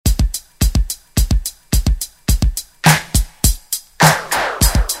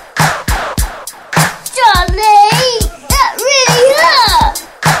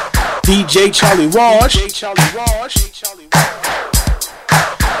DJ Charlie Raj. What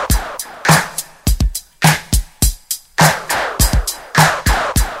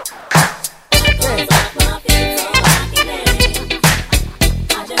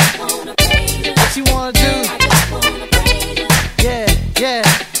you wanna do? Yeah, yeah.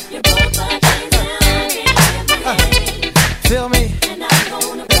 Feel me?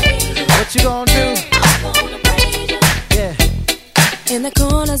 What you gonna do? Yeah. In the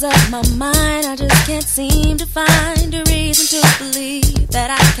corners of my mind, I just can't seem to find a reason to believe that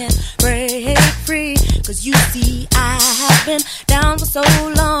I can break free. Cause you see, I have been down for so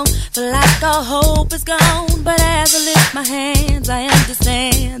long, feel like all hope is gone. But as I lift my hands, I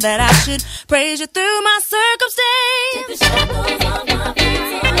understand that I should praise you through my circumstance. Take the shackles off my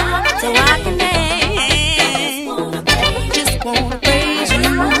feet so I can dance. Just wanna praise you.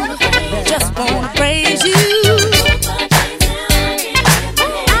 Just wanna praise you.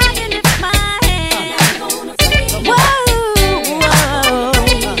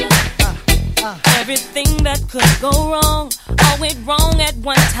 Everything that could go wrong, all went wrong at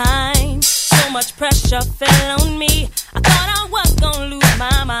one time. So much pressure fell on me, I thought I was gonna lose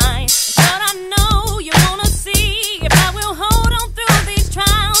my mind. But I know you wanna see if I will hold on through these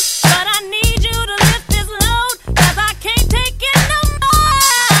trials. But I need you to lift this load, cause I can't take it no more.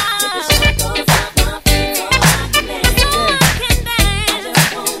 Take the shackles off my feet so I can dance. So I can dance. I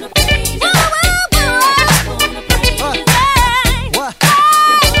just wanna praise you. I just wanna praise you.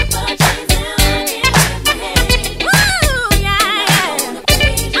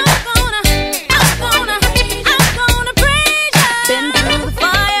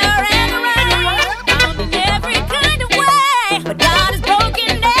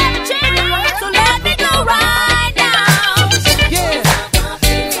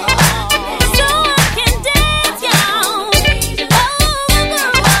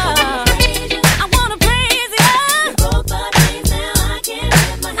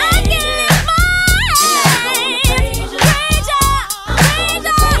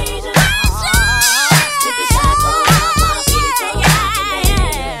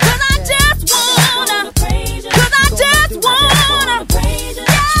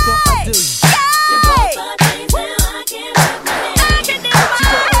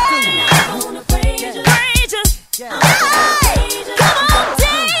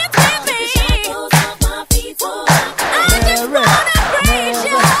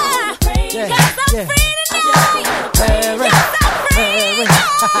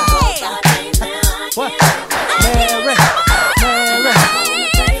 What?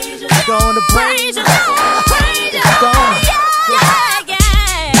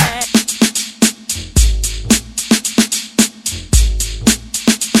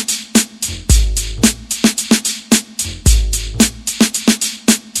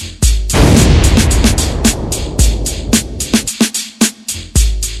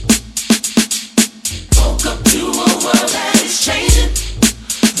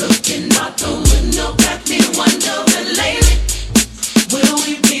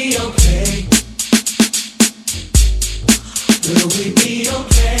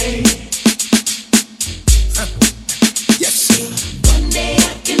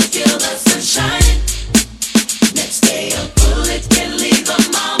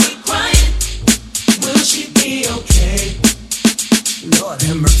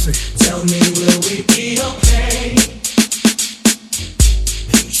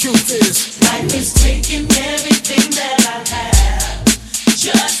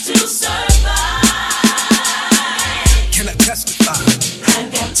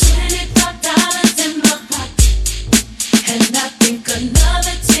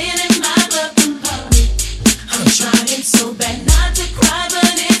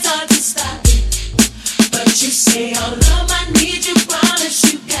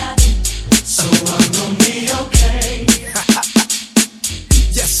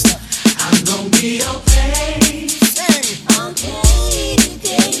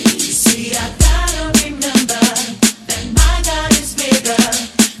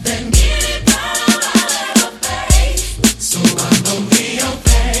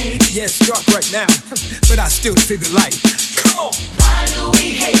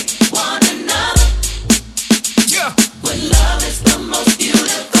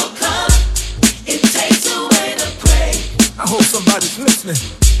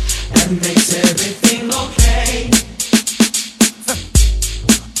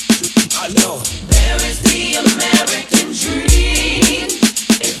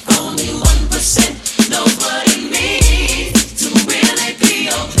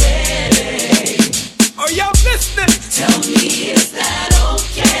 Tell me, is that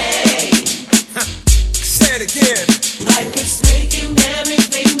okay?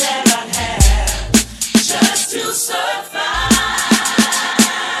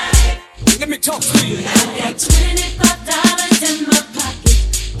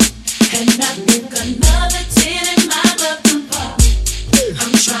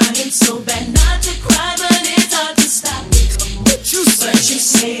 so bad not to cry, but it's hard to stop. But you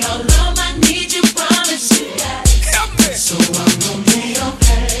say, oh love, I need you, promise you got it. Help me. So I'm gonna be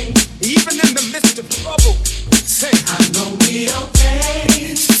okay. Even in the midst of trouble, sing. I'm gonna be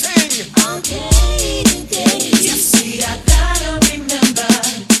okay. Sing. Okay, okay. You see, I gotta remember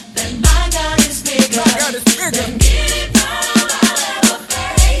that my God is bigger. My God is bigger. Than any problem I'll ever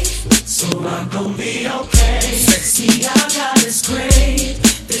face. So I'm gonna be okay. See, our God is great.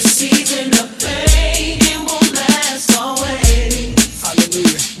 This season of pain, it won't last always.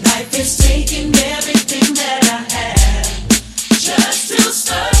 Hallelujah. Life is taking everything that I have just to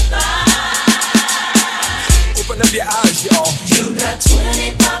survive. Open up your eyes, y'all. You got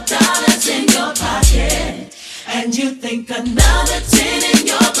 $25 in your pocket, and you think another 10 in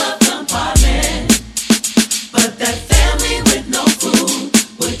your glove compartment. But that family with no food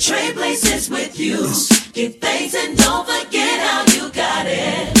would trade places with you. Give thanks and don't forget how you got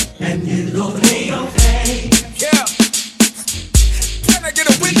it, and you're gonna be okay. Yeah. Can I get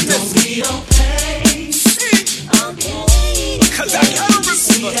a You're gonna witness? be okay. See, Okay. cause I gotta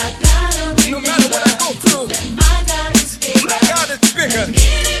See, remember, I gotta no matter what I go through, that my God is bigger. my God is bigger.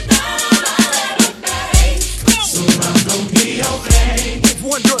 Any problem I'll ever face. So I'm gonna be okay. If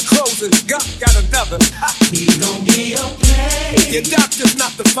one door closes, God got another. We gon' be okay. Your doctor's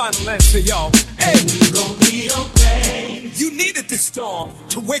not the final answer, y'all. Hey, We gon' be okay. you needed this storm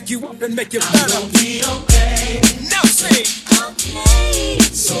to wake you up and make you I'm better. gon' be okay. Now sing. Okay.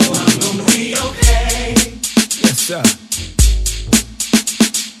 So I'm gonna be okay. Yes, sir.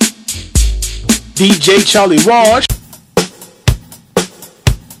 DJ Charlie Raj.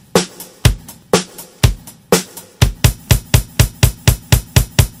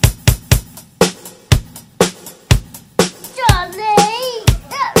 Charlie,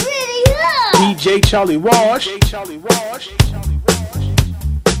 that really hurt. DJ Charlie Raj. DJ Charlie Raj.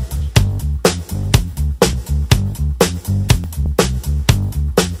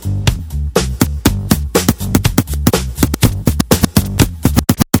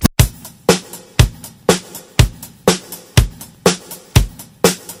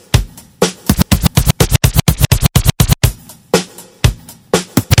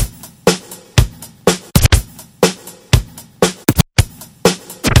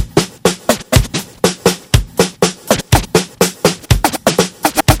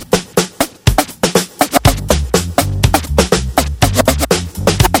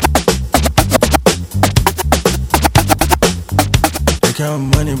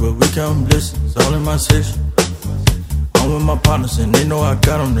 Count money, but we count blessings, all in my section. I'm with my partners and they know I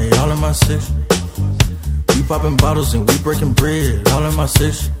got them, they all in my section. We popping bottles and we breaking bread, all in my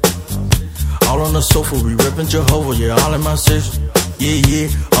section. All on the sofa, we reppin' Jehovah, yeah, all in my section. Yeah, yeah,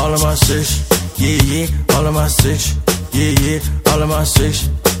 all in my section. Yeah, yeah, all in my section. Yeah, yeah, all in my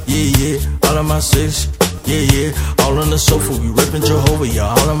section. Yeah, yeah, all in my section. Yeah, yeah, all on the sofa, we reppin' Jehovah, yeah,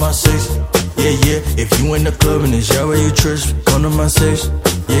 all in my section. Yeah, yeah, if you in the club and it's y'all where you trip, come to my section.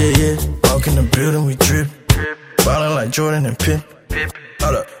 Yeah, yeah, walk in the building, we drip. Ballin' like Jordan and Pip.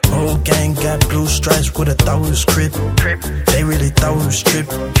 Hold up, whole gang got blue stripes, would've thought we was crip. They really thought we was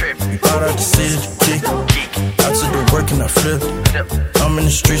trippin'. We bought out the city to kick. Out to the work and I flip. I'm in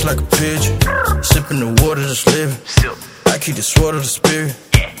the streets like a pigeon, sippin' the water, just living. I keep the sword of the spirit.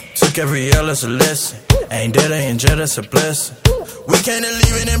 Took every L as a lesson. Ain't dead, ain't jet, that's a blessing. We can't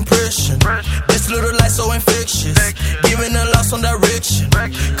leave an impression. This little life so infectious. Giving a loss on direction.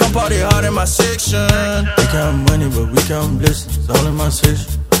 Come party hard in my section. We count money, but we count blessings, all in my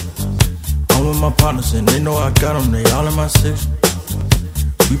section. I'm with my partners and they know I got them, they all in my section.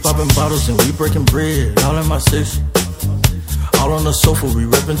 We popping bottles and we breaking bread, all in my section. All on the sofa, we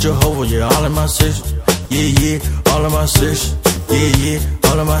reppin' Jehovah, yeah, all in my section. Yeah, yeah, all in my section. Yeah, yeah,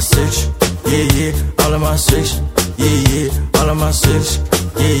 all in my section. Yeah, yeah, all in my section. Yeah, yeah, all in my section.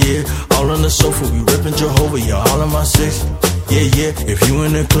 Yeah, yeah, all on the sofa, we reppin' Jehovah, yeah, all in my section. Yeah, yeah, if you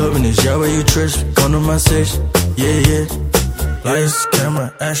in the club and it's y'all where you trip, come to my section. Yeah, yeah. Lights,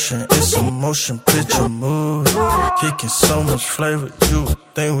 camera, action, it's a motion picture movie. Kicking so much flavor, you would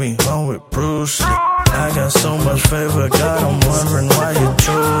think we home with Bruce Lee. I got so much favor, God, I'm wondering why you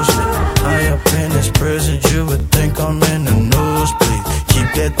chose me. I up in this prison, you would think I'm in the nosebleed.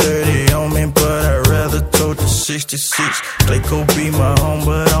 Keep that 30 on me, but I'd rather tote the 66. Clayco be my home,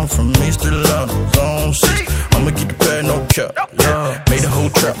 but I'm from East Atlanta, zone 6. I'ma get the bag, no cap, yeah. Made the whole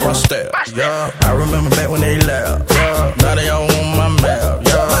trap my style, yeah. I remember back when they laughed, yeah. Now they all on my map,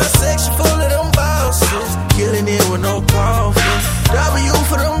 yeah. My section full of them bosses, killing it with no coffee. W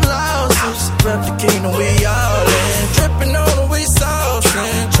for them losses, rep the kingdom, we all in. Dripping on the we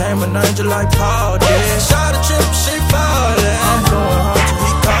saucing, chain an angel like Paul did. Shot a trip, she fallin'. I'm going hard till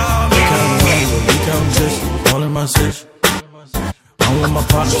he call me.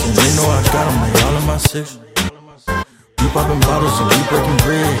 my section. We popping bottles and we breaking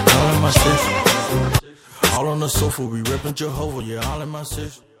bread, all in my section. All on the sofa, we reppin' Jehovah, yeah, all in my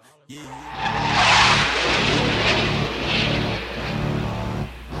section.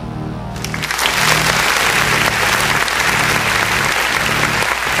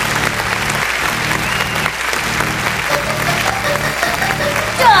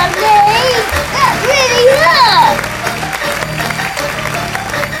 Darling, that really hurt.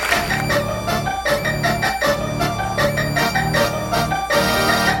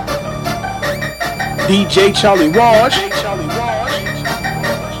 DJ Charlie Raj.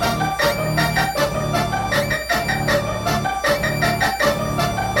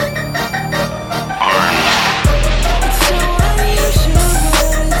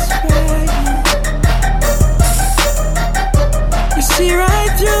 You see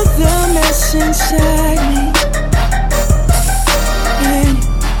right through the mess inside me, and you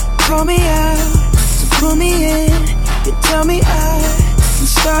call me out to pull me in. You tell me I can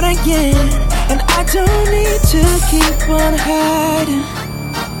start again. And I don't need to keep on hiding.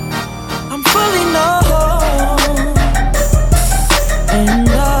 I'm fully known and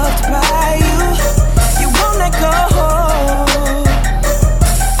loved by you. You won't let go,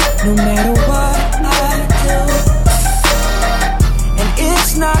 no matter what I do. And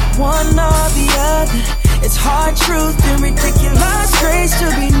it's not one or the other. It's hard truth and ridiculous grace to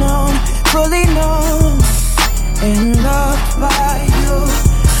be known, fully known and loved by you.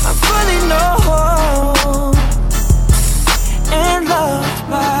 I'm fully known and loved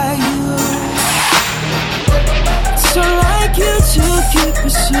by you. So like you to keep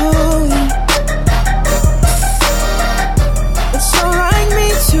pursuing, but so like me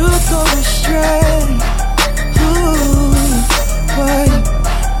to go astray. Ooh, but you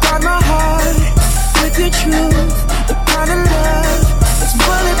got my heart with your truth, the kind of love that's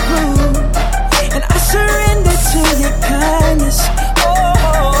bulletproof, and I surrender to your kindness.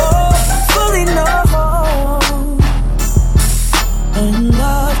 Fully known and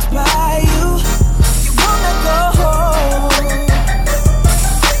loved by you. You won't let go,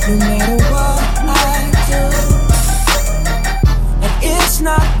 no matter what I do. And it's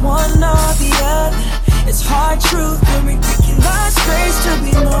not one or the other. It's hard truth and ridiculous grace to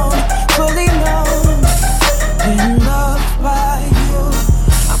be known, fully known and loved by you.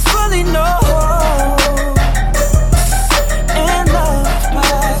 I'm fully known.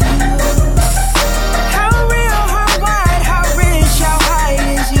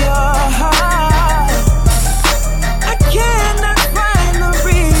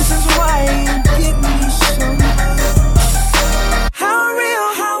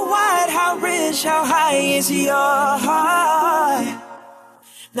 Your heart.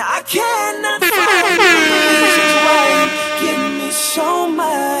 Now I cannot find the reasons why you give me so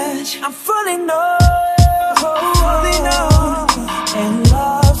much. I'm fully known and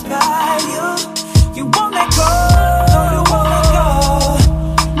loved by you. You won't let go,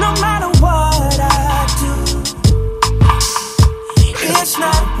 no matter what I do. It's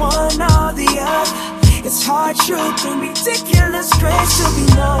not one or the other. It's hard truth and ridiculous grace to be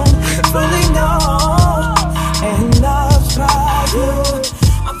known, fully known and loved by you.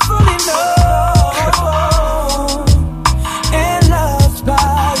 I'm fully known and loved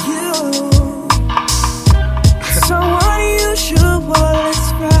by you. So unusual, it's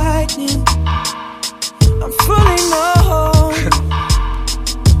frightening. I'm fully known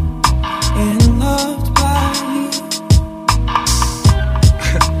and loved by you.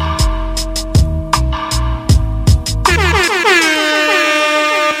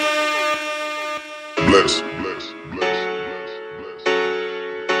 Bless.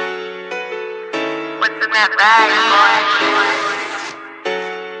 What's in that bag, boy?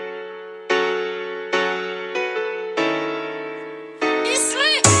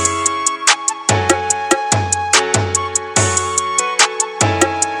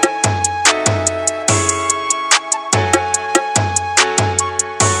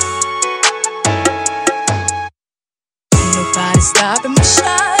 Nobody stopping my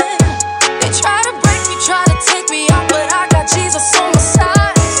shine. They try to break me, try to take me out, but I got Jesus on my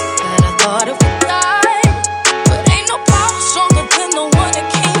side. And I thought it would die, but ain't no power stronger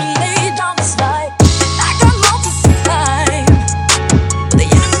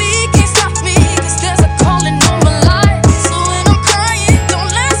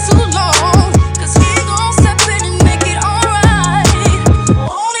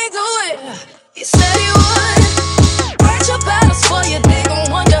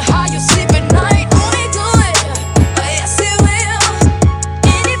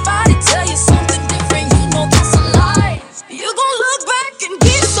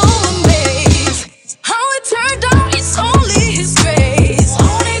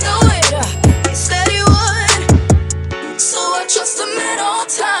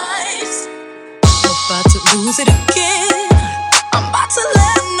lose it again. I'm about to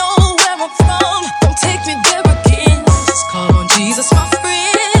let them know where I'm from. Don't take me there again. Just call on Jesus, my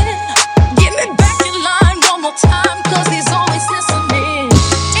friend. Get me back in line one more time, 'cause he's always listening.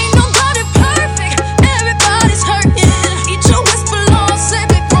 Ain't nobody perfect, everybody's hurting. Eat your whisper, Lord, save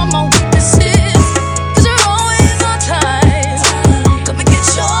me from my weaknesses, 'cause you're always on time. Come and get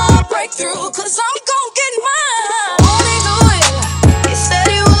your breakthrough, 'cause I'm gon' get mine. Won't he do it? He said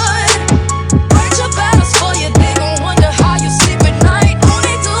he would. Fight your battles for you, they gon' wonder how you sleep at night. Won't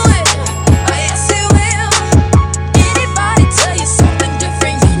he do it? Oh yes he will. Anybody tell you something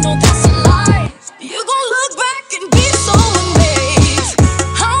different, you know that's a lie. You gon' look back and be so amazed.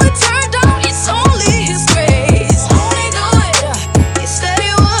 How it turned out, it's only his grace. Won't he do it? He said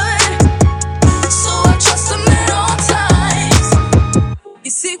he would. So I trust him at all times.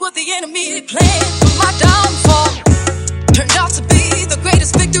 You see what the enemy planned for my downfall turned out to be the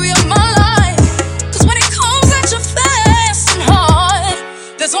greatest victory of my life. 'Cause when it comes at you fast and hard,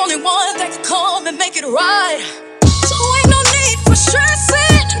 there's only one that can come and make it right. So ain't no need for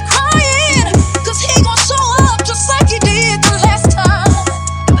stressing and crying, 'cause he gon' show up just like he did the last time.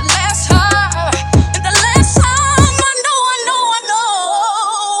 The last time, and the last time. I know.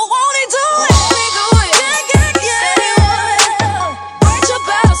 Won't he do it? Won't he do it? Yeah. Said he would. Fight your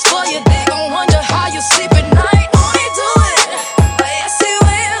battles for you, they gon' wonder how you sleep at night. Won't he do it? Oh yes he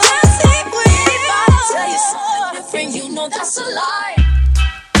will. Yes he will. Anybody tell you something different, you know that's a lie.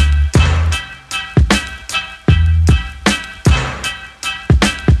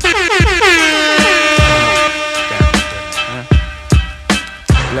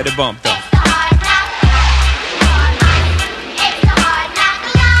 Let it bump though.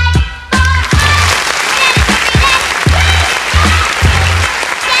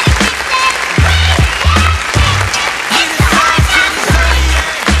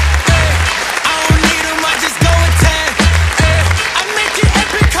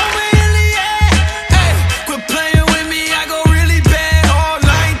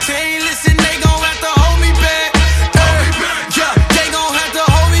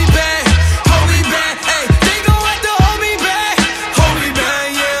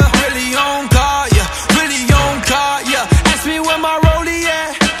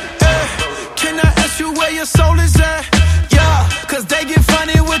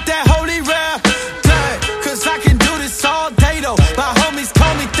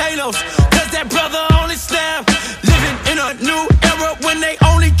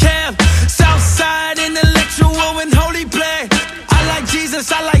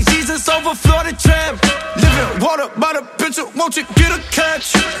 Won't you get a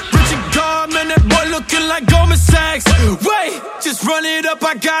catch? Richard Garman, that boy looking like Goldman Sachs. Wait, just run it up,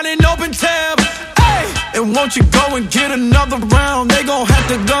 I got an open tab. Hey, and won't you go and get another round? They gon' have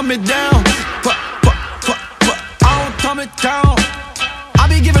to gum it down. I don't thumb it down. I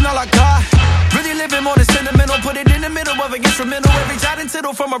be giving all I got. Really living more than sentimental. Put it in the middle of an instrumental. Every jot and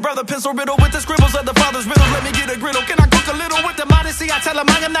tittle from a brother, pencil riddle with the scribbles of the father's riddle. Let me get a griddle. Can I cook a little with the modesty? I tell him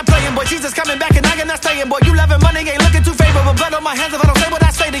I am not playing, boy. Jesus coming back and I am not staying, boy. You loving money ain't looking too favorable. Blood on my hands if I don't say what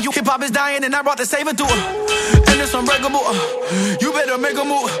I say to you. Hip hop is dying and I brought the savior to her. And it's unbreakable. You better make a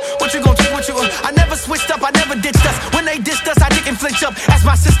move. What you gon' take with you? I never switched up, I never ditched us. When they dissed us, I didn't flinch up. Ask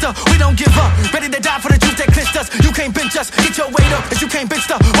my sister, we don't give up. Ready to die for the truth that clinched us. You can't bench us. Get your weight up, cause you can't bitch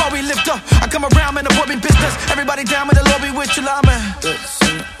up. While we lift up, I come around, man, the boy be business. Everybody down with the Lord be with you, la, man. I just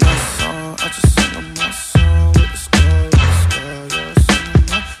sing my song with the star.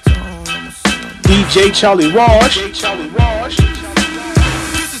 DJ Charlie Raj. This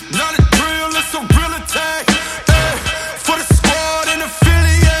is not a drill, it's a real attack. For the squad and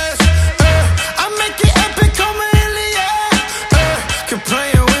affiliates. I make it epic, I'm an alien. Keep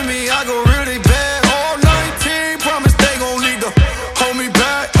playing with me, I go really bad. All 19, promise they gon' need to hold me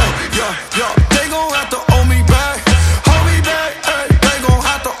back. Yeah, they gon' have to hold me back. Hold me back, they gon'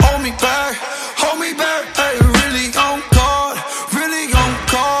 have to hold me back. Hold me back, really on guard. Really on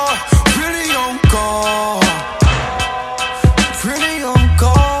guard, really on guard. Really on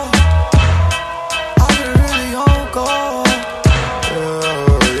guard. I've been really on guard.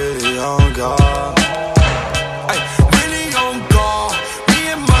 Yeah, really on guard. Ay, really on guard. Me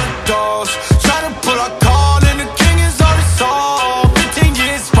and my dogs try to pull our call, and the king is already solved. 15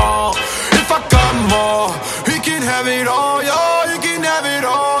 years wrong. If I got more, he can have it all, y'all. He can have it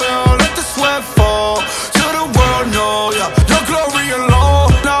all, y'all. Let the sweat fall to the world, know, yeah. Your glory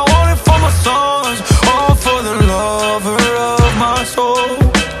alone. Not only for my sons, all for the lover of my soul.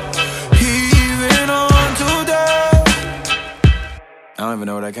 Even unto death. I don't even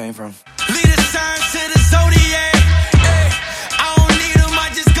know where that came from. Lead a sign to the zodiac. I don't need him, I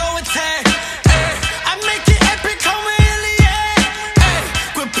just go attack. I make it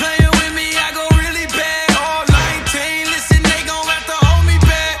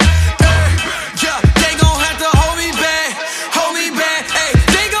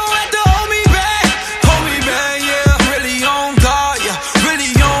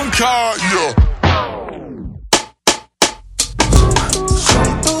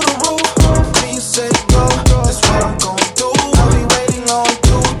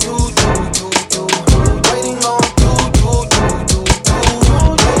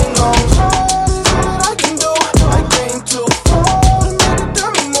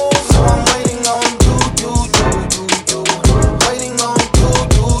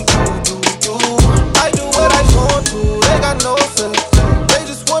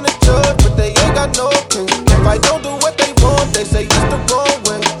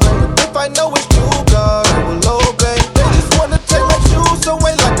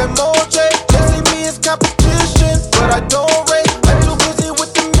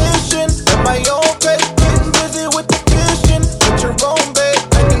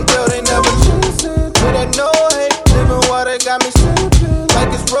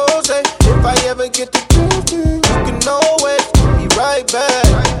ever get the truth, you can always be right back.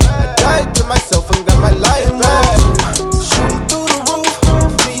 I died to myself and got my life back. Shooting through the roof,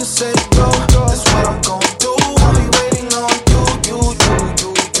 till you say go. That's what I'm gon' do. I'll be waiting on you.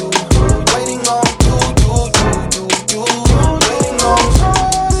 Waiting on you. Waiting on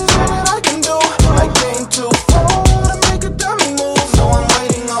all that I can do. I came too far to make a dummy move, so I'm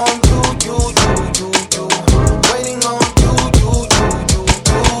waiting on you. Waiting on you.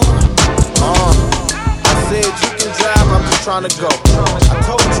 I said you can drive, I'm just trying to go. I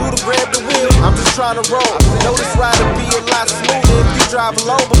told you to grab the wheel, I'm just trying to roll. Know this ride will be a lot smoother if you drive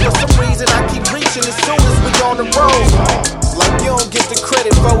alone, but for some reason I keep reaching as soon as we on the road. Like you don't get the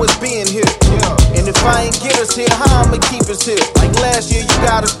credit for us being here. And if I ain't get us here, how I'ma keep us here? Like last year you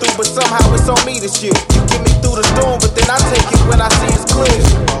got us through, but somehow it's on me this year. You get me through the storm, but then I take it when I see it's clear.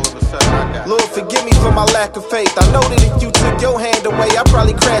 Lord, forgive me for my lack of faith. I know that if you took your hand away, I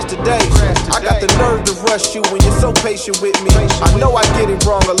probably crashed today. I got the nerve to rush you when you're so patient with me. I know I get it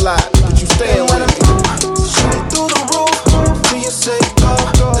wrong a lot, but you staying with me. Shooting through the roof, till you say go.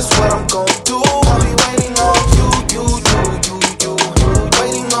 That's what I'm gon' do. I'll be waiting on you.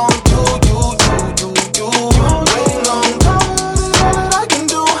 Waiting on you. Waiting on all that I can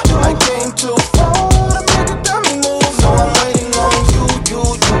do. I came too far to make a dummy move, so I'm waiting on you.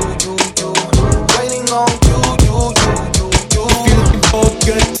 Waiting on you. If you're looking for a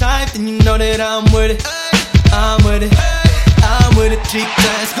good time, then you know that I'm with it. I'm with it. I'm with it.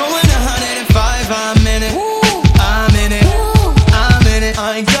 G-Class going 105. I'm in it. I'm in it. I'm in it.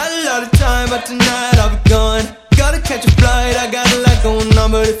 I ain't got a lot of time, but tonight I'll be gone. Gotta catch a flight, I got a lot going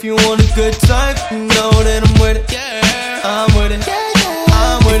on, but if you want a good time, you know that I'm with it. Yeah, I'm with it.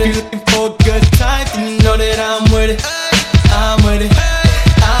 I'm with it. If you're looking for a good time, then you know that I'm with it. I'm with it.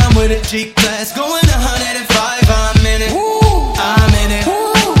 I'm with it. G-Class going 105. I'm in it. I'm in it.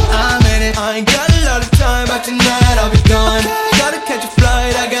 I'm in it. I ain't got a lot of time, but tonight I'll be gone. Gotta catch a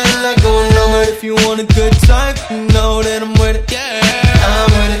flight, I got a lot going on, but if you want a good time, you know that I'm with it. Yeah,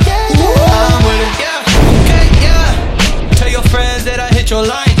 I'm with it. I'm with it. Yeah. Tell your friends that I hit your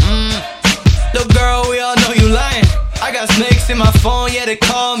line. Little girl, we all know you lying. I got snakes in my phone, yeah, they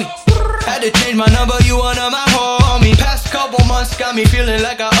call me. Had to change my number, you one of my homies. Past couple months got me feeling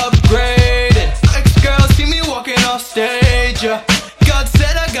like I upgraded. Ex-girls see me walking off stage, yeah. God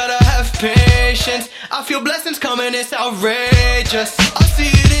said I gotta have patience. I feel blessings coming, it's outrageous. I see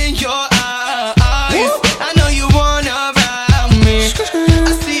it in your eyes. I know you wanna ride me.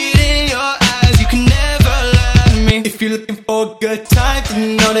 I see it in your eyes, you can never lie to me. If you're looking for a good time, then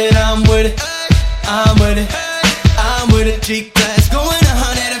you know that I'm with it. I'm with it. I'm with it. G-Class going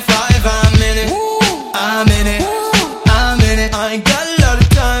 105. I'm in it. I'm in it. I'm in it. I ain't got a lot of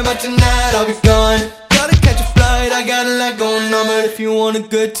time, but tonight I'll be gone. Gotta catch a flight, I got a lot going on, but if you want a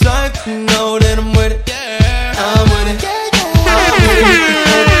good time, you know that I'm with it. Yeah, I'm with it. I'm with it. If you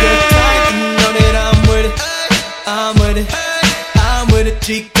want a good time, you know that I'm with it. I'm with it. I'm with it.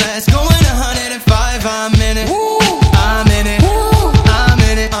 G-Class going 105. I'm in it. I'm in it. I'm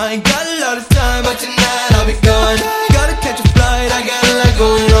in it. I ain't got a lot of time, but tonight I'll be gone. Gotta catch a flight, I got a lot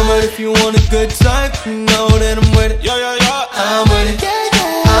going on, but if you want a good time, you know that I'm with it. I'm with it.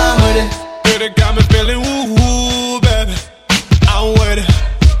 I'm with it. It got me feeling woo, baby. I'm with it.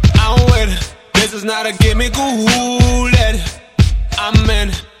 I'm with it. This is not a gimmick, ooh, let it. I'm in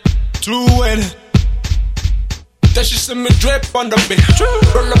it. True with it. Then she send me drip on the beat.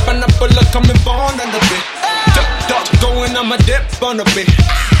 Roll up and I pull up, coming born on the beat. Duck, going on my dip on the beat.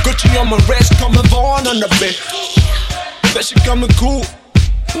 Gucci on my wrist, coming born on the beat. Then she coming cool.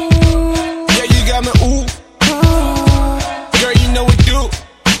 Yeah, you got me ooh. Girl, you know we do.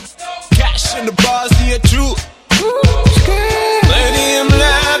 Cash in the bars, yeah, true. Lady, I'm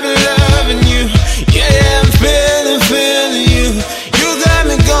loving you. Yeah, I'm feeling you. You got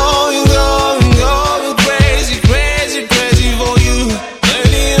me going crazy for you.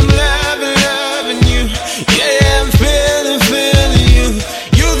 Lady, I'm loving you. Yeah, I'm feeling you.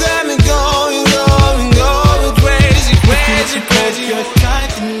 You got me going crazy. Good time,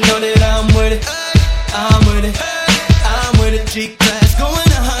 you know that I'm with it. I'm with it. I'm with it. G-Class going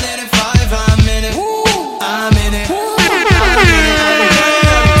 105. I'm in it. I'm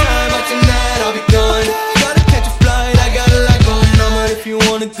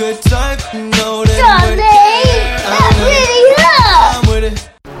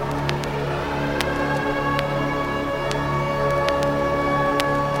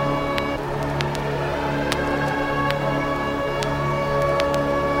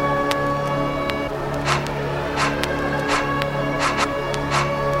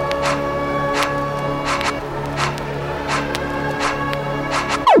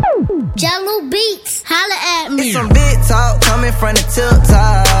Jello Beats, holla at me. It's some big talk coming from the tip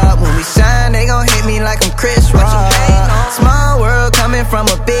top. When we shine, they gon' hit me like I'm Chris Rock. Small world coming from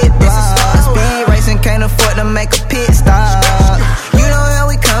a big block. Speed racing, can't afford to make a pit stop. You know how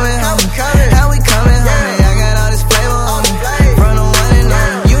we coming, homie. How we coming, homie. I got all this flavor on me. From the one and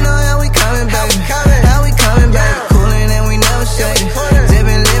only. You know how we coming, baby. How we coming, baby. Coolin' and we never shake it.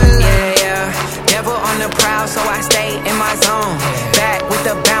 Living, yeah. Devil on the prowl, so I stay in my zone. Back with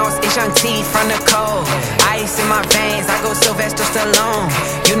the bounce, it's Young T from the cold. Ice in my veins, I go Sylvester Stallone.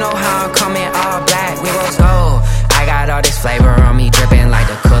 You know how I'm coming, all black with rose gold. I got all this flavor on me, dripping like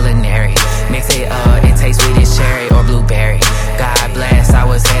the culinary. Mix it up, it tastes sweet as cherry or blueberry. God bless, I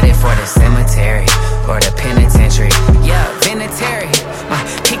was headed for the cemetery or the penitentiary. Yeah, Venetary.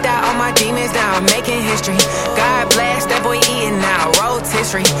 Kicked out all my demons, now I'm making history. God bless, that boy eating now,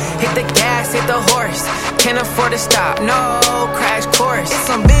 rotisserie. Hit the gas, hit the horse. Can't afford to stop, no crash course. It's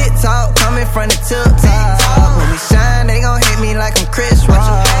some big talk coming from the tip top. When we shine, they gon' hit me like I'm Chris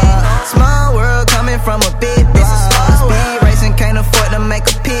Rock. Small world coming from a big block. Speed racing, can't afford to make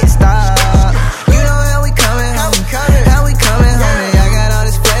a pit stop. You know how we coming, homie. How we coming, homie. I got all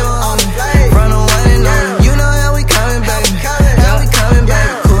this flavor on me. From the one and only. You know how we coming, baby. How we coming,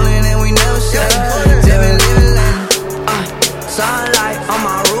 baby. Coolin' and we never shake. Living, sunlight on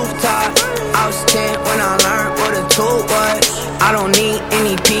my rooftop. I was 10 when I learned what a tool was. I don't need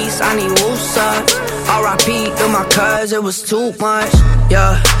any peace, I need Wusa. R.I.P. to my cuz, it was too much.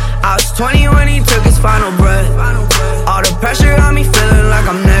 Yeah, I was 20 when he took his final breath. All the pressure on me, feeling like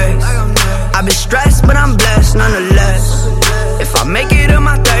I'm next. I've been stressed, but I'm blessed nonetheless. If I make it in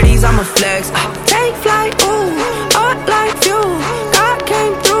my 30s, I'ma flex. Take flight, ooh, art like you. God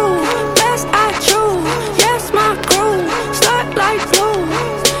came through, best I choose. Yes, my crew, slut like blue.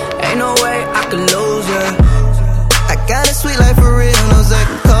 Ain't no way I could lose, yeah. I got a sweet life for real, no Zach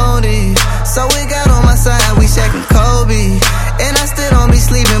and Cody. So we got on my side, we Shaq and Kobe. And I still don't be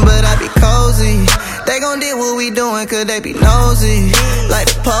sleeping, but I be cozy. They gon' do what we doing, cause they be nosy. Like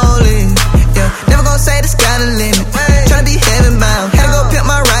the police, yeah. Never gon' say the sky the limit. Tryna be heaven bound, had to go pimp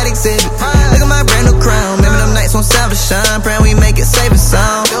my ride exhibit. Look at my brand new crown, remember them nights on South to shine. Praying we make it safe and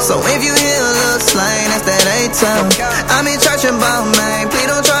sound. So if you hear a little slang, that's that A-town. I'm in church and ball, man. Please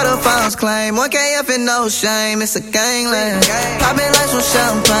don't try to false claim. 1KF and no shame, it's a gangland. Poppin' like some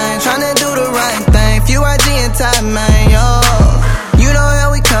champagne, tryna do the right thing. Few IG and top, man, yo. You know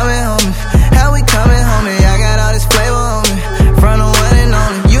how we coming, homie. How we coming, homie. I got all this flavor on me. From the one and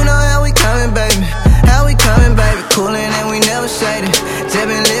only. You know how we coming, baby. How we coming, baby. Coolin' and we never shaded. Just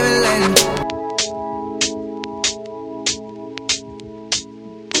been living lately.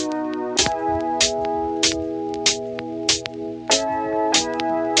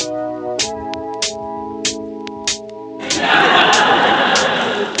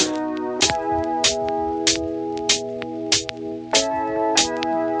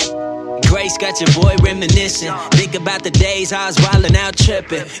 Grace got your boy reminiscing. Think about the days I was wildin' out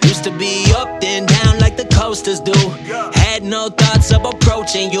trippin'. Used to be up then down like the coasters do. Had no thoughts of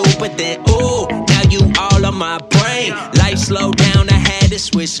approaching you, but then ooh, now you all on my brain. Life slowed down, I had to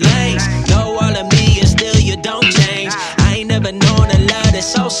switch lanes. Know all of me and still you don't change. I ain't never known a love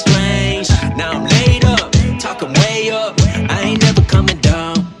that's so strange. Now I'm laid up, talking way up. I ain't never coming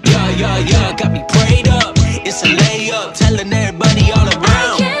down. Yeah, got me prayed up. It's a layup, telling everybody all around.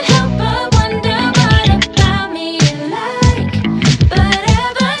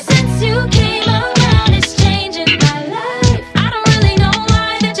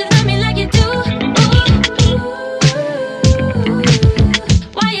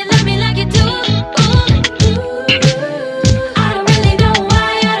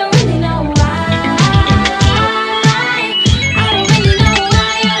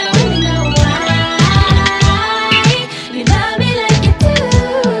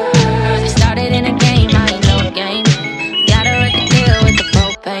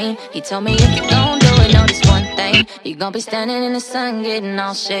 Told me if you gon' do it, know this one thing. You gon' be standing in the sun, getting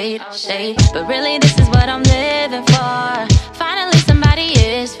all shade. But really this is what I'm living for. Finally somebody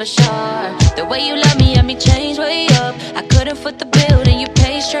is for sure. The way you love me, me change way up. I couldn't foot the bill, then you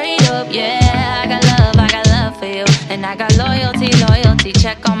pay straight up. Yeah, I got love for you. And I got loyalty,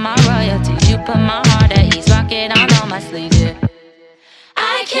 check on my royalties. You put my heart at ease, rock it on my sleeve, yeah.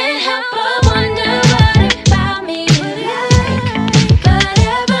 I can't help but wonder what about me you like. But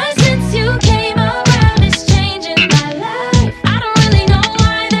ever since you came around, it's changing my life. I don't really know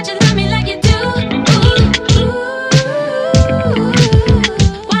why that you love me like you do.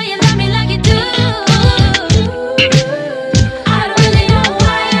 Why you love me like you do. I don't really know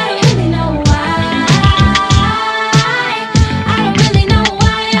why. I don't really know why. I don't really know why.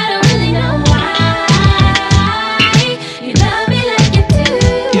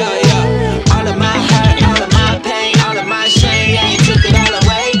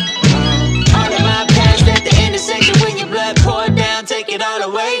 take it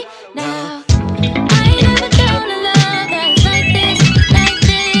all away now.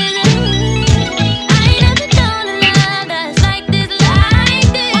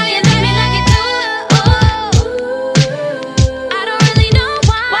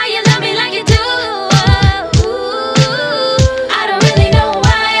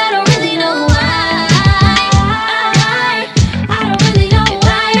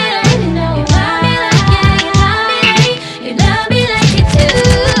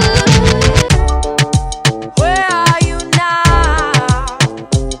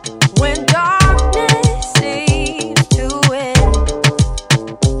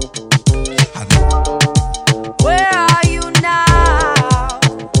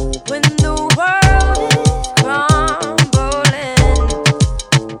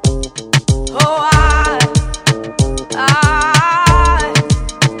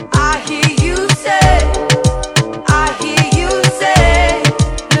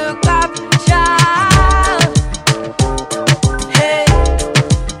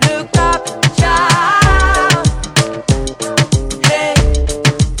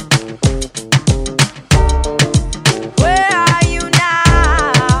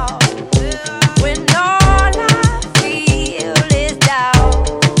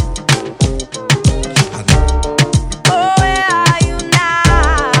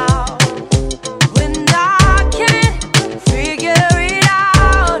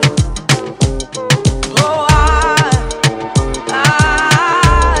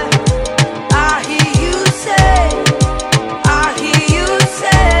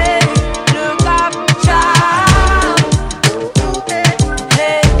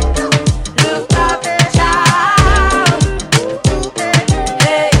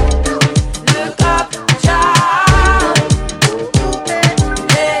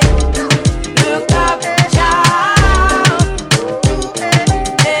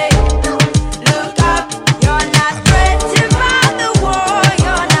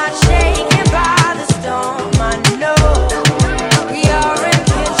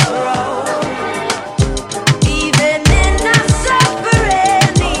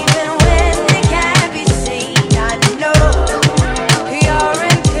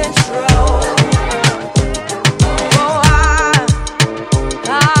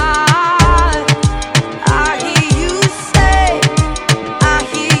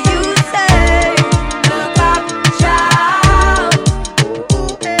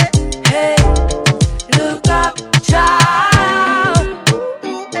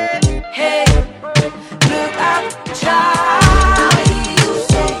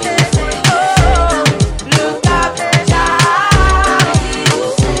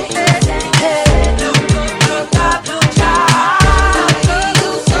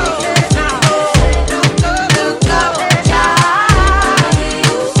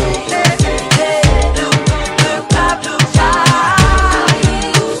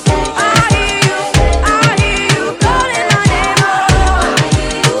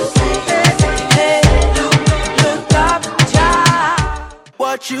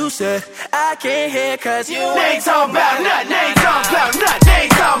 You said I can't hear cause you ain't talking about nothing, ain't talking about nothing,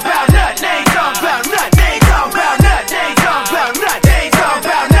 ain't talking about nothing, ain't talking about nothing, ain't talking about nothing, ain't talking about nothing, ain't talking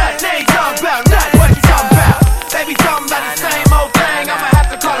about nothing, ain't talking about nothing. What you talking about? They be talking about the same old thing. I'ma have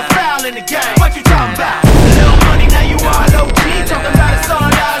to call a foul in the game. What you talking about? Little money, now you all low key. Talking about it's all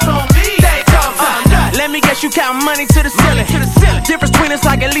eyes on me. They ain't talking about nothing. Let me guess, you count money to the ceiling. Difference between us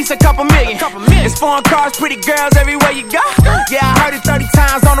like at least a couple million. It's foreign cars, pretty girls everywhere you go. Yeah, I heard it 30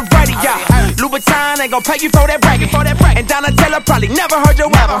 times on the radio. Louboutin ain't gon' pay you for that bragging. And Donatella probably never heard your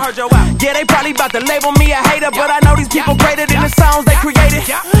album. Yeah, they probably about to label me a hater, but I know these people greater than the songs they created.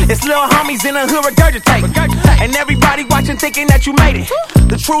 It's little homies in the hood regurgitating, and everybody watching thinking that you made it.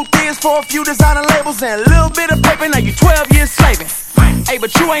 The truth is, for a few designer labels and a little bit of paper, now you 12 years slaving. Hey,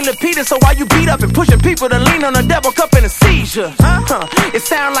 but you ain't Lapita, so why you beat up and pushing people to lean on a double cup in a seizure? It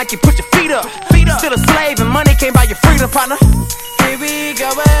sound like you put your feet up. Still a slave and money can't buy your freedom, partner. Here we go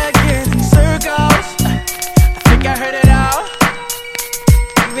again, circles. I think I heard it all.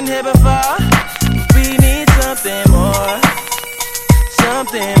 You've been here before. We need something more.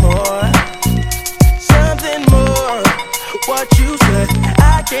 Something more. Something more. What you said,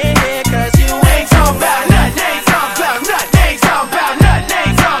 I can't hear cause you ain't talking about nothing. Ain't talking about nothing. Ain't talking about nothing.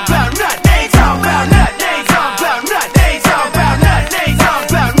 Ain't talking about nothing. Ain't talking about nothing. Ain't talking about nothing. Ain't talking about nothing. Ain't talking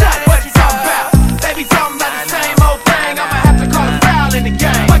about nothing. What you talking about? They be talking about the same old thing. I'ma have to call a foul in the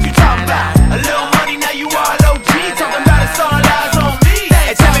game. What you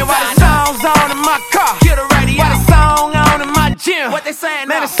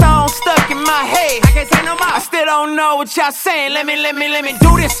don't know what y'all saying. Let me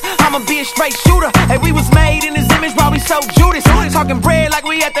do this. I'ma be a straight shooter. Hey, we was made in his image while we sold Judas. Talking bread like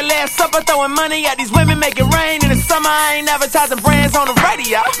we at the Last Supper, throwing money at these women, make it rain in the summer. I ain't advertising brands on the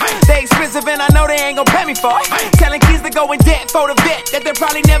radio. They expensive and I know they ain't gon' pay me for it. Telling kids to go in debt for the vet that they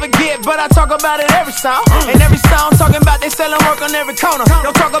probably never get, but I talk about it every song. And every song talking about they selling work on every corner.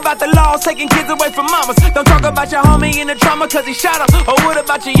 Don't talk about the laws taking kids away from mamas. Don't talk about your homie in the trauma cause he shot him. Or what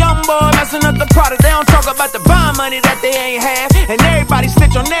about your young boy messing up the product? They don't talk about the bond money that they ain't have. And everybody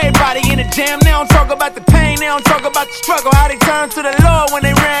snitch on everybody in the jam. They don't talk about the pain, they don't talk about the struggle. How they turn to the Lord when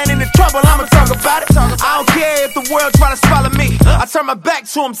they ran into trouble. I'ma talk about it. I don't care if the world try to swallow me. I turn my back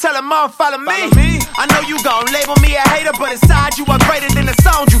to them, tell them all follow me. I know you gon' label me a hater, but inside you are greater than the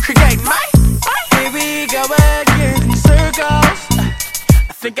songs you create, man. Here we go again in circles.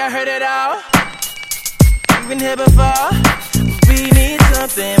 I think I heard it all. We've been here before. We need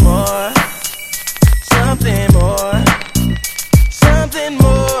something more. Something more. Something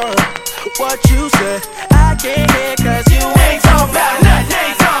more. What you said, I can't hear cause you ain't talking about nothing.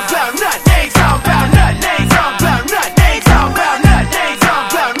 Ain't talking about nothing. Ain't talking about nothing. Ain't talking about nothing. Ain't talking about nothing. Ain't talking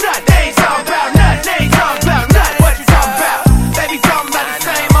about nothing. Ain't talking about nothing. Ain't talking about nothing. What you talking about? They be talking about the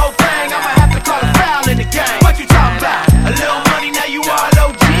same old thing. I'ma have to call a foul in the game. What you talking about? A little money, now you all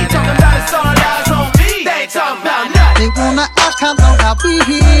OG. Talking about it's all eyes on me. They ain't talking about nothing. They wanna ask how long I'll be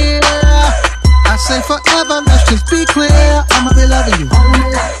here. I say forever, let's just be clear. I'ma be loving you.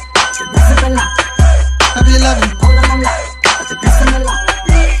 I'll be loving you.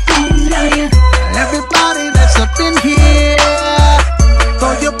 Everybody that's up in here,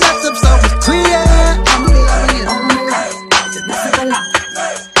 throw your best up so it's clear. I'ma be loving you.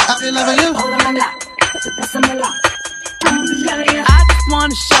 I'll be loving you. I just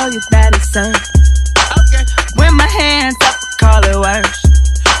wanna show you that it's served. Okay. When my hands up, I call it worse.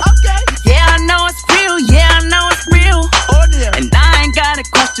 Okay. Yeah, I know it's real. Yeah, I know it's real. Oh, yeah. And I ain't got a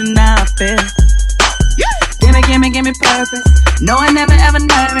question how I feel. Yeah. Give me purpose. No, I never ever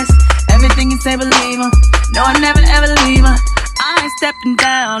nervous. Everything you say, believe her. No, I never ever leave her. I ain't stepping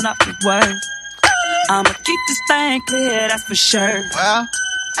down off the word. I'ma keep this thing clear, that's for sure. Well,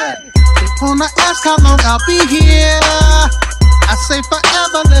 hey. They wanna ask how long I'll be here. I say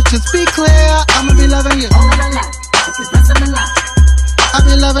forever, let's just be clear. I'ma be loving you. I'll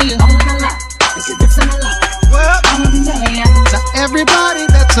be loving you. Well, now everybody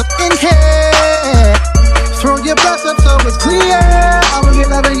that's up in here, throw your breath up so it's clear. I'ma be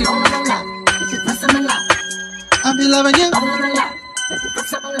loving you. I'll be loving you.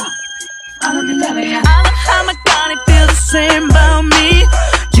 I love how my God feel the same about me.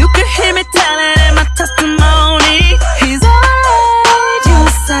 You can hear me telling in my testimony. He's alright, you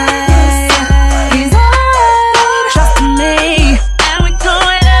say. He's alright, trust me. And we're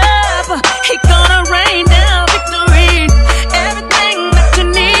going up. He gonna rain down victory. Everything that you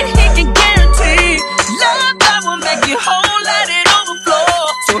need, he can guarantee. Love that will make you whole, let it overflow.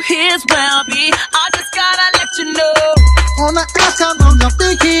 So here's where I'll be. I just gotta let you know. Wanna ask how long I'll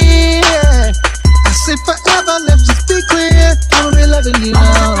be here. I say forever, let's just be clear. I'ma be loving you.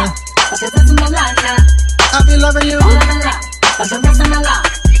 I'll be loving you.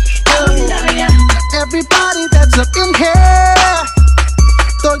 Everybody that's up in here,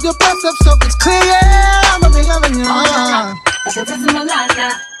 throw your breath up so it's clear. I'ma be loving you.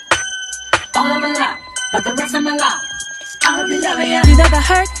 Neither the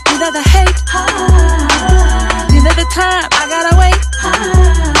hurt, neither the hate. Neither the time I gotta wait.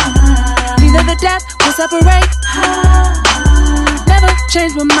 Neither the death will separate. Never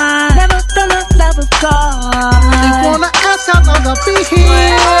change my mind. Never from the love of God. They wanna ask how long I'll be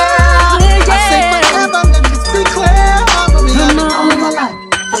here. I say forever, let me be clear. I'ma be loving you.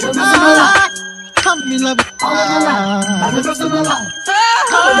 I'ma be loving you.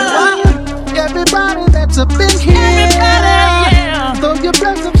 Everybody that's up in here, throw your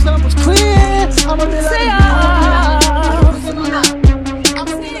breath up so it's clear. I'ma be loving you.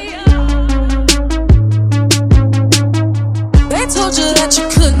 They told you that you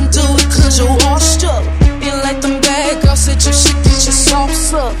couldn't do it cause you're washed up. You like them bad girls said you should get your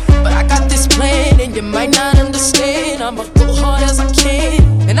sauce up. But I got this plan and you might not understand. I'ma go hard as I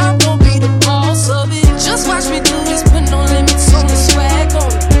can and I'm gonna be the boss of it. Just watch me do this, put no limits on the swag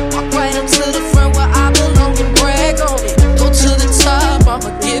on it. Walk right up to the front where I belong and brag on it. Go to the top, I'ma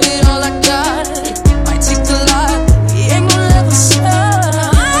give it all I got. Might take the lot, but we ain't gonna ever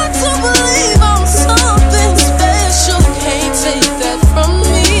stop. I do believe I'm something special. Can't take that from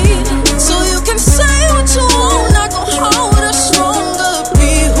me. So you can say what you want, I go hold it stronger.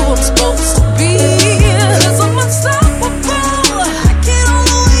 Be who I'm supposed to be. Cause I'm unstoppable.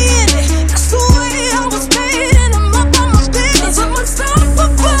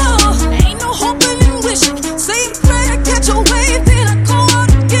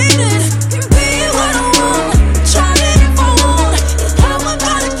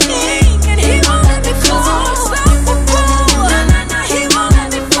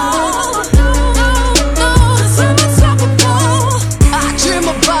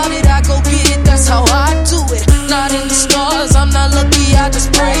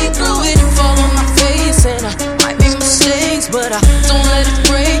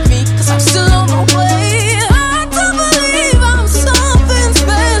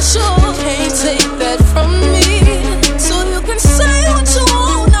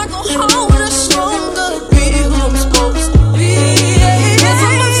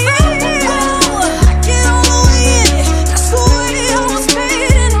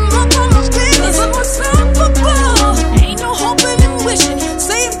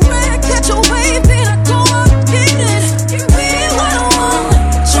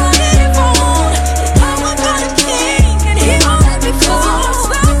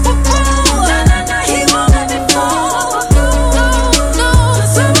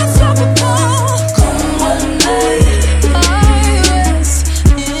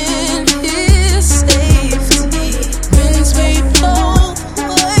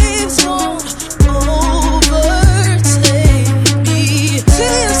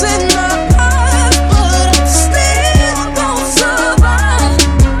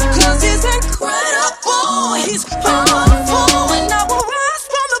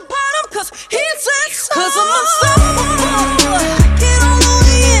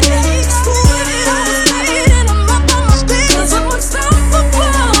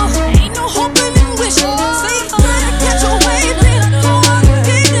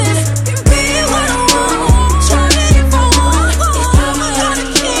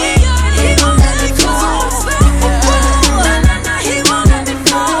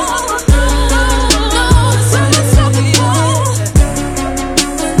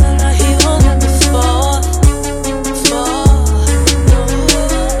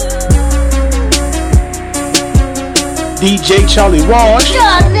 DJ Charlie Wash.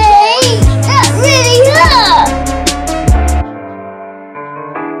 Johnny, that really hurt.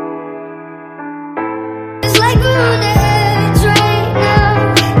 It's like we're on the edge right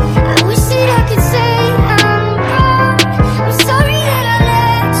now. I wish that I could say I'm wrong. I'm sorry that I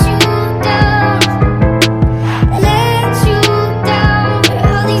let you down. Let you down.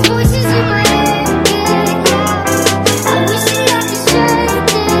 All these voices in my head get loud. I wish that I could shut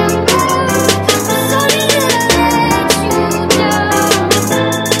them down. I'm sorry that I let you down.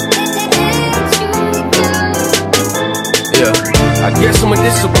 Yeah, I guess I'm a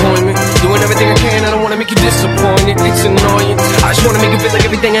disappointment. Doing everything I can, I don't wanna make you disappointed. It's annoying. I just wanna make it feel like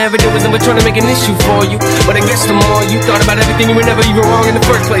everything I ever did was never trying to make an issue for you. But I guess the more you thought about everything, you were never even wrong in the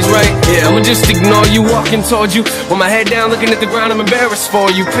first place, right? Yeah, I'ma just ignore you, walking towards you with my head down, looking at the ground. I'm embarrassed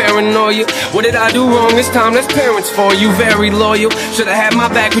for you, paranoia. What did I do wrong this time? That's parents for you, very loyal. Should've had my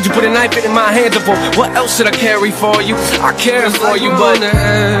back, would you put a knife in my hands before? What else should I carry for you? I care for you, but on the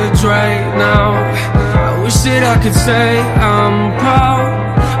edge right now. I wish that I could say I'm proud.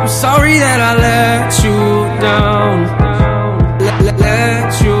 I'm sorry that I let you down.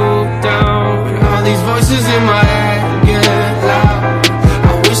 Let you down. All these voices in my head get loud.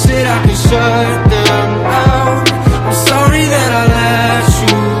 I wish that I could shut them out. I'm sorry that I let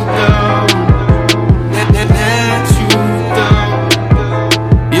you down. Let you down.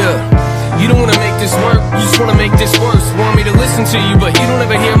 Yeah, you don't wanna make this work, you just wanna make this worse. Want me to listen to you, but you don't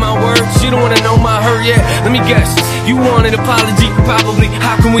ever hear my words. You don't wanna know my hurt yet. Let me guess, you want an apology, probably.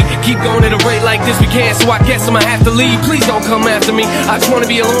 How can we keep going at a rate like this? We can't, so I guess I'ma have to leave. Please don't come after me, I just wanna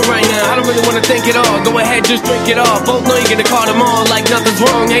be alone right now. I don't really wanna think it all, go ahead, just drink it all. Both know you're gonna call them all like nothing's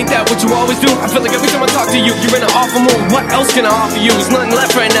wrong. Ain't that what you always do? I feel like every time I talk to you, you're in an awful mood. What else can I offer you? There's nothing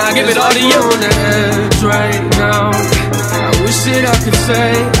left right now, I give it all to you. On the edge right now, I wish that I could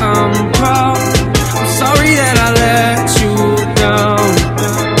say I'm proud. I'm sorry that I let you down.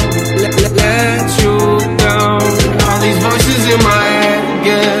 Let you down. All these voices in my head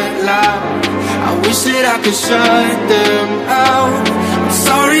get loud. I wish that I could shut them out. I'm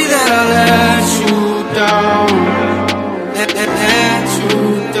sorry that I let you down. Let you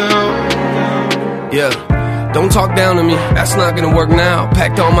down. Yeah. Don't talk down to me, that's not gonna work now.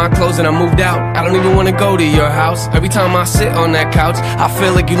 Packed all my clothes and I moved out. I don't even wanna go to your house. Every time I sit on that couch, I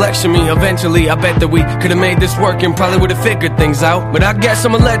feel like you lecture me. Eventually, I bet that we could've made this work and probably would've figured things out. But I guess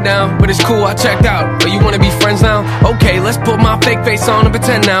I'm a letdown, but it's cool, I checked out. Oh, you wanna be friends now? Okay, let's put my fake face on and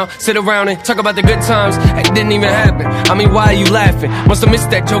pretend now. Sit around and talk about the good times. It didn't even happen. I mean, why are you laughing? Must've missed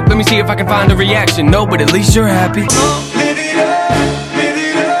that joke, let me see if I can find a reaction. No, but at least you're happy. Live it up, live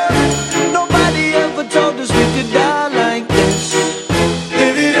it up. Nobody ever told us we could die like this.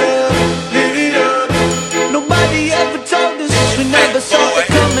 Live it up, live it up. Nobody ever told us we never saw it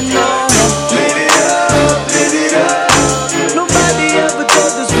coming on. Live it up, live it up. Nobody ever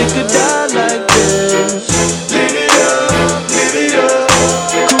told us we could die like this. Live it up, live it up.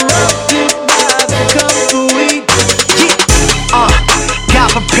 Corrupted by the comfort. God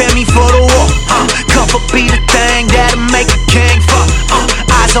prepare me for the war. Comfort be the thing that'll make a king fuck.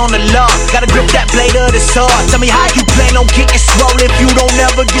 Eyes on the law, gotta grip that blade of the sword. Tell me how you plan on getting swole if you don't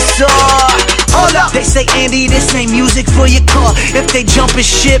ever get sore. Hold up, they say Andy, this ain't music for your car. If they jumpin'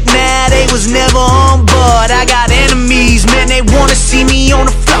 ship now, they was never on board. I got enemies, man, they wanna see me on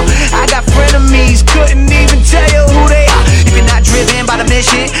the floor. I got frenemies, couldn't even tell you who they are. If you're not driven by the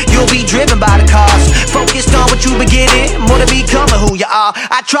mission, you'll be driven by the cause. Focused on what you been getting, more to becoming who you are.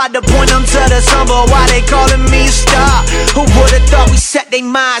 I tried to point them to the sun, but why they calling me a star? Who would've thought we set their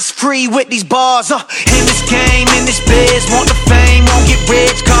minds free with these bars? In this game, in this biz, want the fame, won't get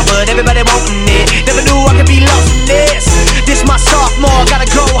rich, covered, everybody wanting it. Never knew I could be lost in this. This my sophomore, gotta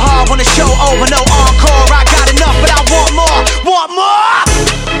go hard when the show over, no encore. I got enough, but I want more, want more.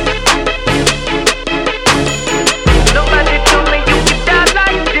 Nobody told me you could die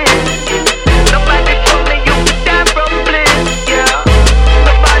like this. Nobody told me you could die from bliss. Yeah.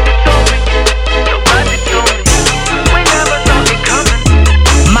 Nobody told me. Nobody told me. We never saw it coming.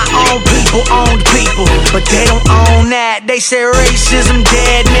 My own people owned people, but they don't own that. They say racism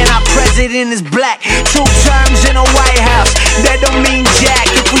dead, man, our president is black. 2 terms in a White House, that don't mean jack.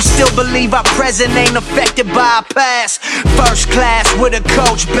 If we still believe our president ain't affected by our past. First class with a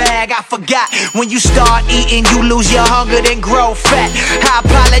coach bag, I forgot. When you start eating, you lose your hunger, then grow fat. I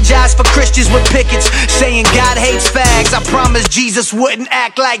apologize for Christians with pickets saying God hates fags. I promised Jesus wouldn't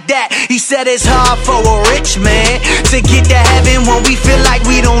act like that. He said it's hard for a rich man to get to heaven when we feel like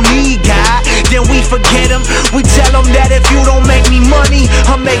we don't need God. Then we forget him. We tell him that if you don't make me money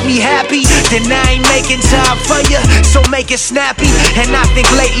or make me happy, then I ain't making time for you, so make it snappy. And I think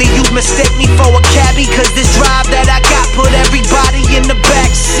lately you've mistaken me for a cabbie, cause this drive that I got put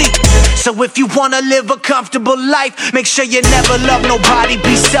So if you wanna live a comfortable life, make sure you never love nobody,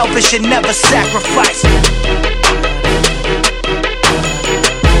 be selfish and never sacrifice.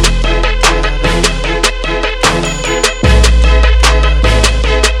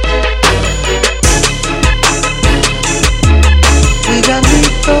 We got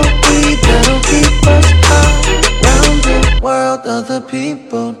lethal weed that'll keep us high. Round the world, other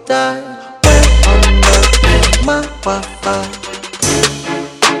people die. Where on earth is my Wi-Fi?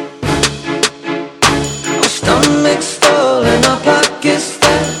 Our stomachs full and our pockets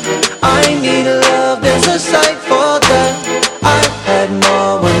fat. I need love, there's a sight for that. I had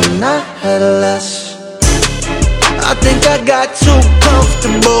more when I had less. I think I got too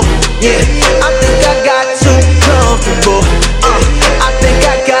comfortable. Yeah, I think I got too comfortable. I think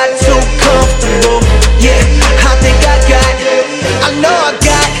I got too comfortable. Yeah, I think I got. I know I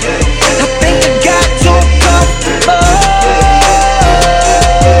got. I think I got too comfortable.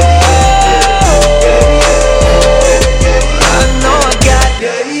 I know I got.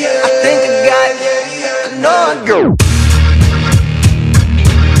 I think I got. I know I go.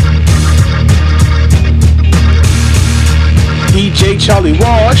 DJ Charlie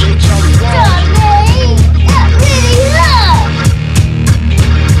Walsh.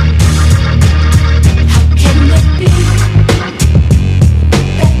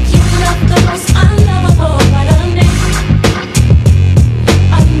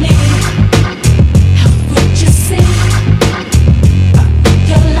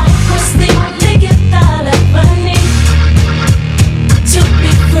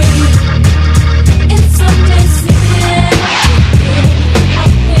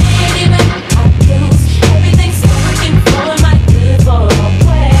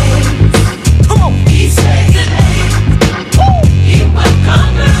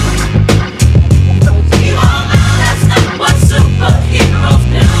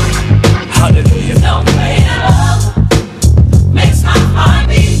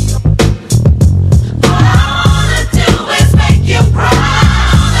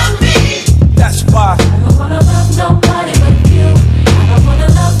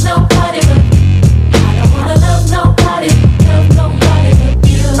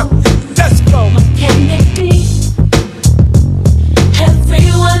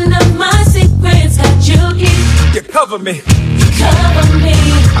 Me. You cover me.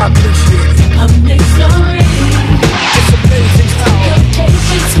 I appreciate it. Amazing. It's amazing how your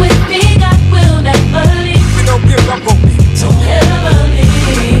patience with me, God will never leave. You don't give up on me. Don't ever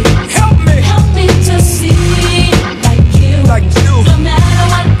leave. Help me to see like you. No matter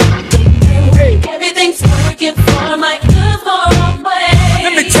what we do, hey. Everything's working for my good for always.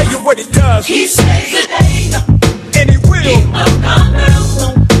 Let me tell you what he does. He saves the day, and he will. He will come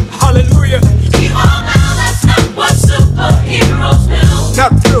through. Hallelujah. What superheroes do.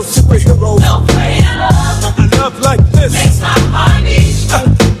 Not real superheroes. No way to love. A love like this makes my heart beat.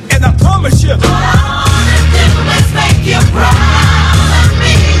 And I promise you, all I wanna do is make you proud of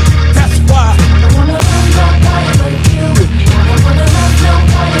me. That's why I don't wanna love nobody but you. I don't wanna love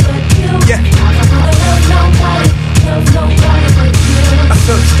nobody but you. Yeah. I don't wanna love nobody but you. I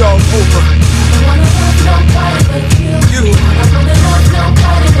searched all over. I don't wanna love nobody but you. You. I don't wanna love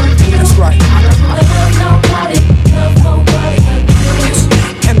nobody but you. That's right. I don't wanna love nobody.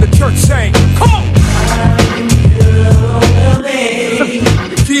 And the church sang, come on!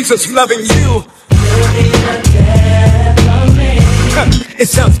 Jesus loving you. It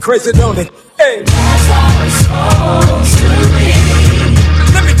sounds crazy, don't it? Hey. That's how it's supposed to be.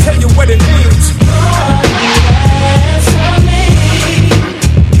 Let me tell you what it means.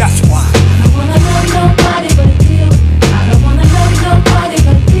 That's why. I don't wanna love nobody but you. I don't wanna love nobody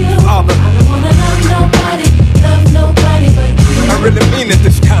but you. I don't wanna love nobody but you. I really mean it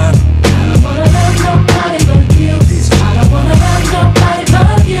this time. I don't wanna love nobody but you. I don't wanna love nobody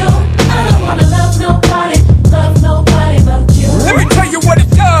but you. I don't wanna love nobody but you. Let me tell you what it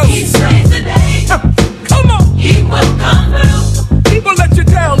does. He saves the day. Come on. He will come through. People let you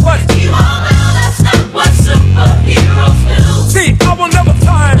down, but you all know that's not what superheroes do. See, I will never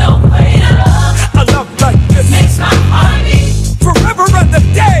find no way to love. A love like this makes my heart beat. Forever and the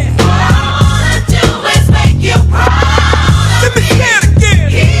day. All I wanna do is make you proud. Let me say it again.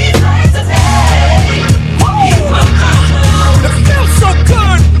 He's